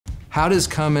How does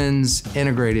Cummins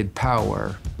Integrated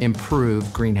Power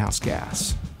improve greenhouse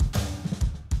gas?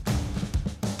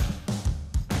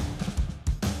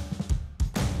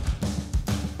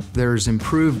 There's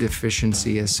improved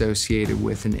efficiency associated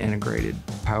with an integrated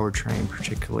powertrain,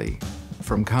 particularly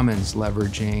from Cummins,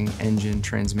 leveraging engine,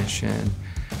 transmission,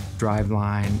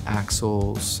 driveline,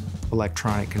 axles,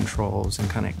 electronic controls, and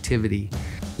connectivity.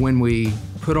 When we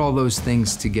put all those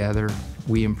things together,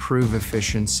 we improve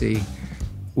efficiency.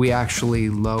 We actually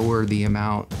lower the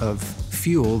amount of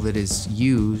fuel that is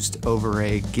used over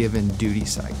a given duty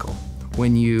cycle.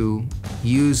 When you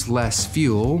use less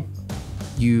fuel,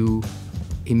 you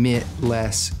emit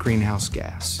less greenhouse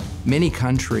gas. Many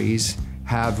countries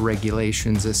have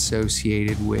regulations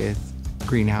associated with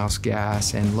greenhouse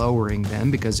gas and lowering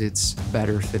them because it's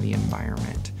better for the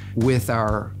environment. With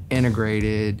our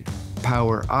integrated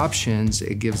power options,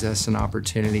 it gives us an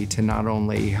opportunity to not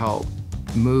only help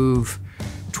move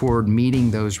toward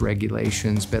meeting those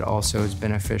regulations, but also is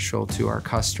beneficial to our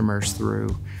customers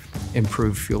through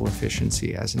improved fuel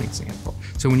efficiency, as an example.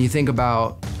 So when you think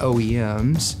about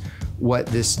OEMs, what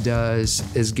this does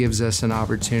is gives us an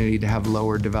opportunity to have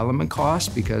lower development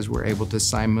costs because we're able to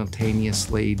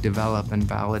simultaneously develop and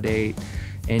validate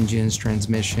engines,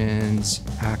 transmissions,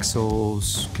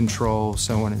 axles, control,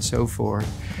 so on and so forth.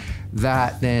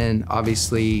 That then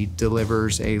obviously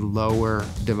delivers a lower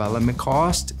development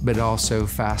cost, but also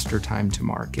faster time to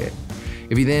market.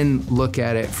 If you then look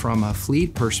at it from a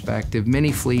fleet perspective,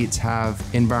 many fleets have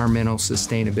environmental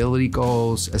sustainability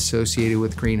goals associated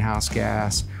with greenhouse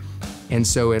gas. And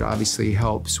so it obviously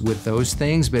helps with those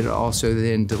things, but it also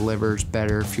then delivers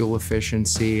better fuel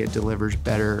efficiency, it delivers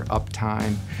better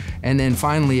uptime. And then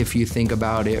finally, if you think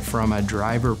about it from a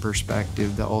driver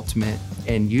perspective, the ultimate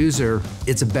end user,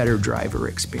 it's a better driver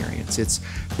experience. It's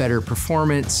better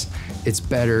performance, it's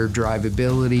better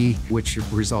drivability, which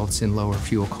results in lower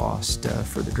fuel cost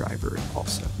for the driver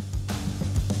also.